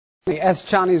As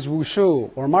Chinese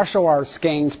Wushu, or martial arts,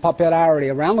 gains popularity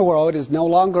around the world, it is no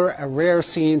longer a rare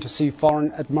scene to see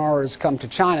foreign admirers come to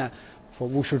China for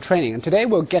Wushu training. And today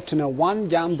we'll get to know one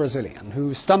young Brazilian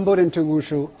who stumbled into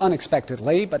Wushu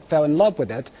unexpectedly but fell in love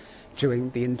with it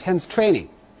during the intense training.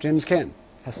 James Kim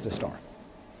has the story.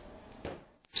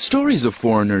 Stories of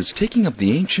foreigners taking up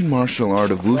the ancient martial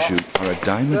art of Wushu are a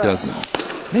dime a dozen.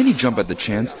 Many jump at the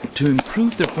chance to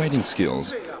improve their fighting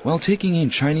skills while taking in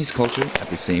Chinese culture at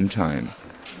the same time.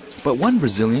 But one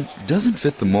Brazilian doesn't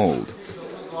fit the mold.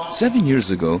 7 years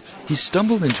ago, he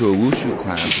stumbled into a Wushu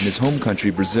class in his home country,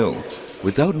 Brazil,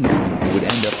 without knowing it would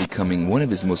end up becoming one of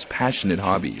his most passionate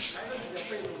hobbies.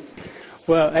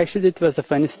 Well, actually it was a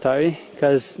funny story,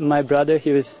 because my brother,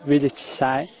 he was really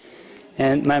shy,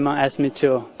 and my mom asked me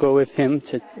to go with him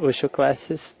to Wushu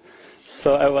classes.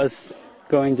 So I was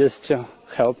going just to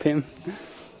help him.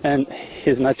 And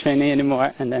he's not training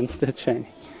anymore, and I'm still training.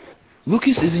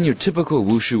 Lucas isn't your typical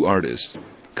Wushu artist.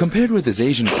 Compared with his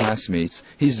Asian classmates,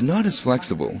 he's not as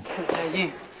flexible.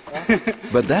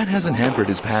 But that hasn't hampered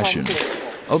his passion.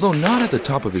 Although not at the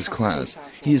top of his class,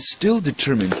 he is still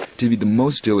determined to be the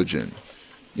most diligent.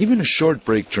 Even a short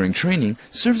break during training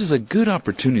serves as a good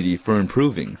opportunity for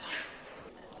improving.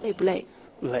 累不累？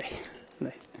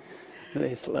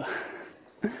累死了。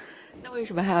那为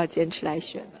什么还要坚持来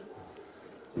学呢？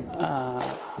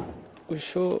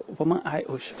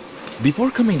 Before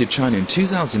coming to China in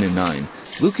 2009,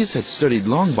 Lucas had studied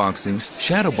long boxing,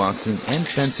 shadow boxing, and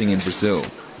fencing in Brazil.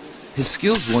 His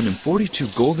skills won him 42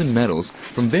 golden medals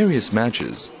from various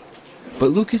matches.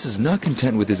 But Lucas is not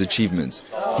content with his achievements.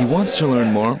 He wants to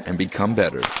learn more and become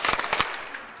better.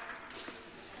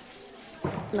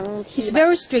 He's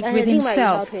very strict with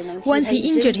himself. Once he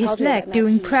injured his leg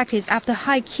during practice after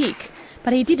high kick,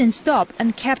 but he didn't stop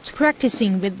and kept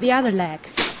practicing with the other leg.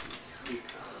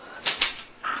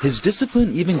 His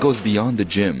discipline even goes beyond the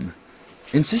gym.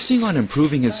 Insisting on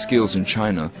improving his skills in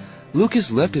China,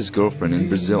 Lucas left his girlfriend in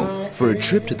Brazil for a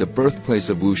trip to the birthplace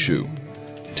of Wushu.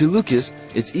 To Lucas,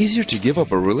 it's easier to give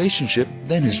up a relationship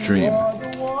than his dream.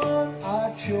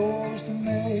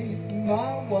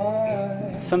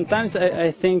 Sometimes I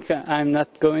think I'm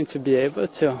not going to be able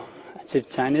to achieve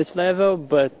Chinese level,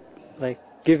 but like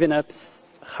giving up is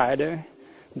harder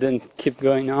than keep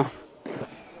going on.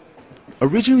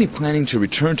 Originally planning to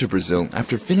return to Brazil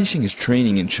after finishing his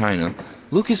training in China,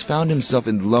 Lucas found himself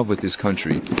in love with his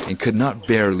country and could not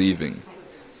bear leaving.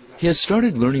 He has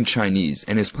started learning Chinese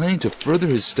and is planning to further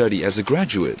his study as a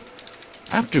graduate.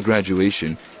 After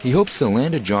graduation, he hopes to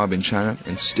land a job in China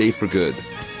and stay for good.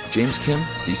 James Kim,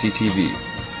 CCTV.